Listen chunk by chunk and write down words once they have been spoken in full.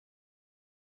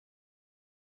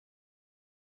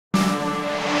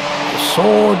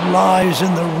sword lies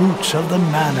in the roots of the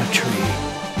mana tree,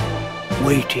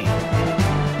 waiting.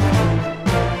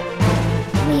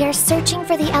 We are searching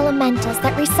for the elementals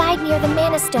that reside near the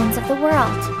mana stones of the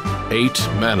world. 8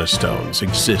 mana stones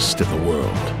exist in the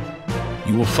world.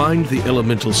 You will find the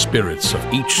elemental spirits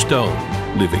of each stone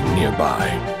living nearby.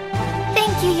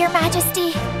 Thank you, Your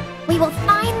Majesty. We will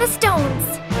find the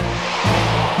stones.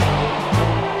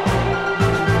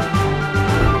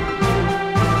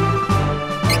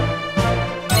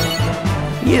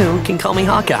 You can call me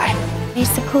Hawkeye. I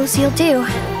suppose you'll do.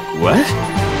 What?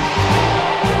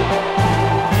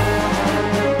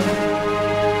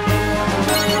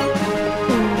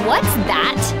 What's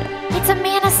that? It's a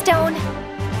mana stone.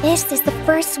 This is the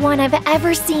first one I've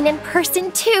ever seen in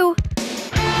person, too.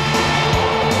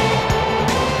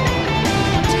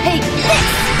 Take this!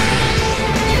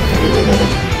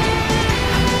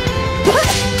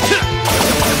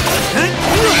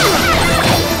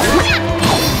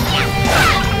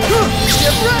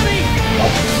 Get ready!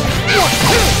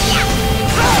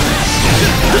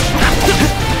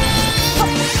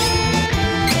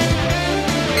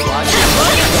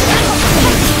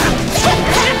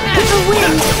 The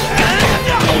wind!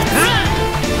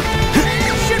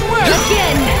 Should work!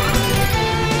 Again!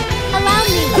 Allow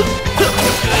me!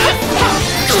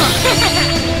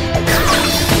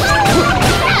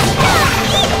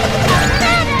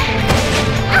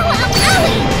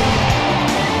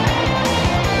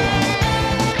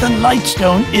 The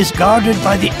Lightstone is guarded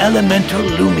by the elemental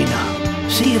Lumina.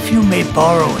 See if you may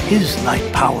borrow his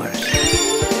light powers.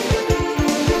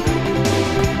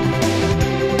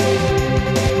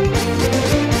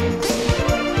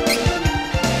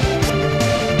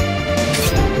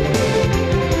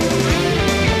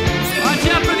 Watch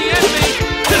out for the enemy!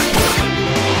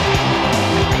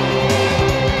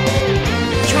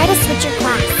 Try to switch your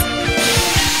class.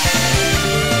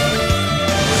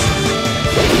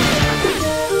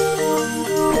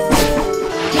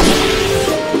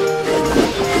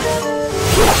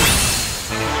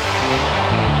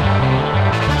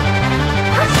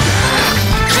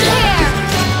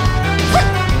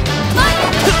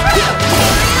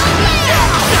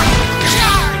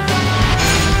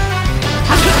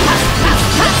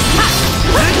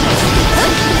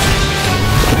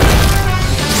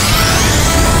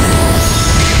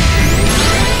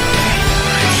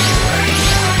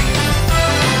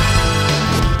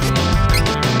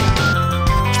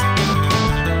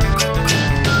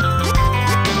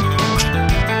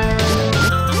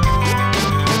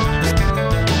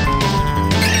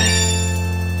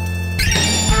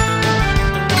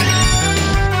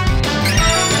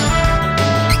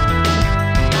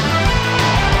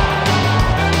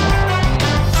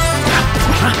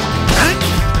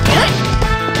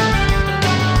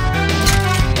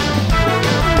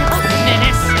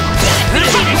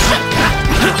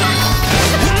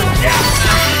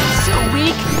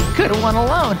 Could've won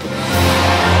alone.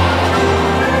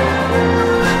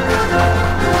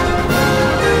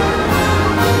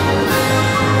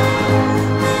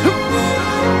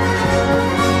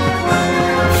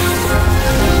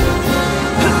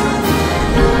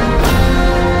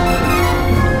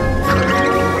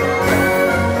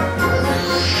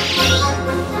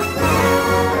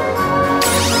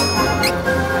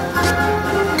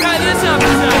 Try this out,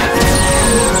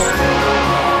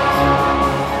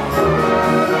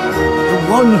 The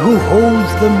one who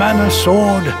holds the mana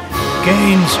sword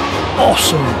gains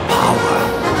awesome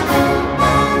power.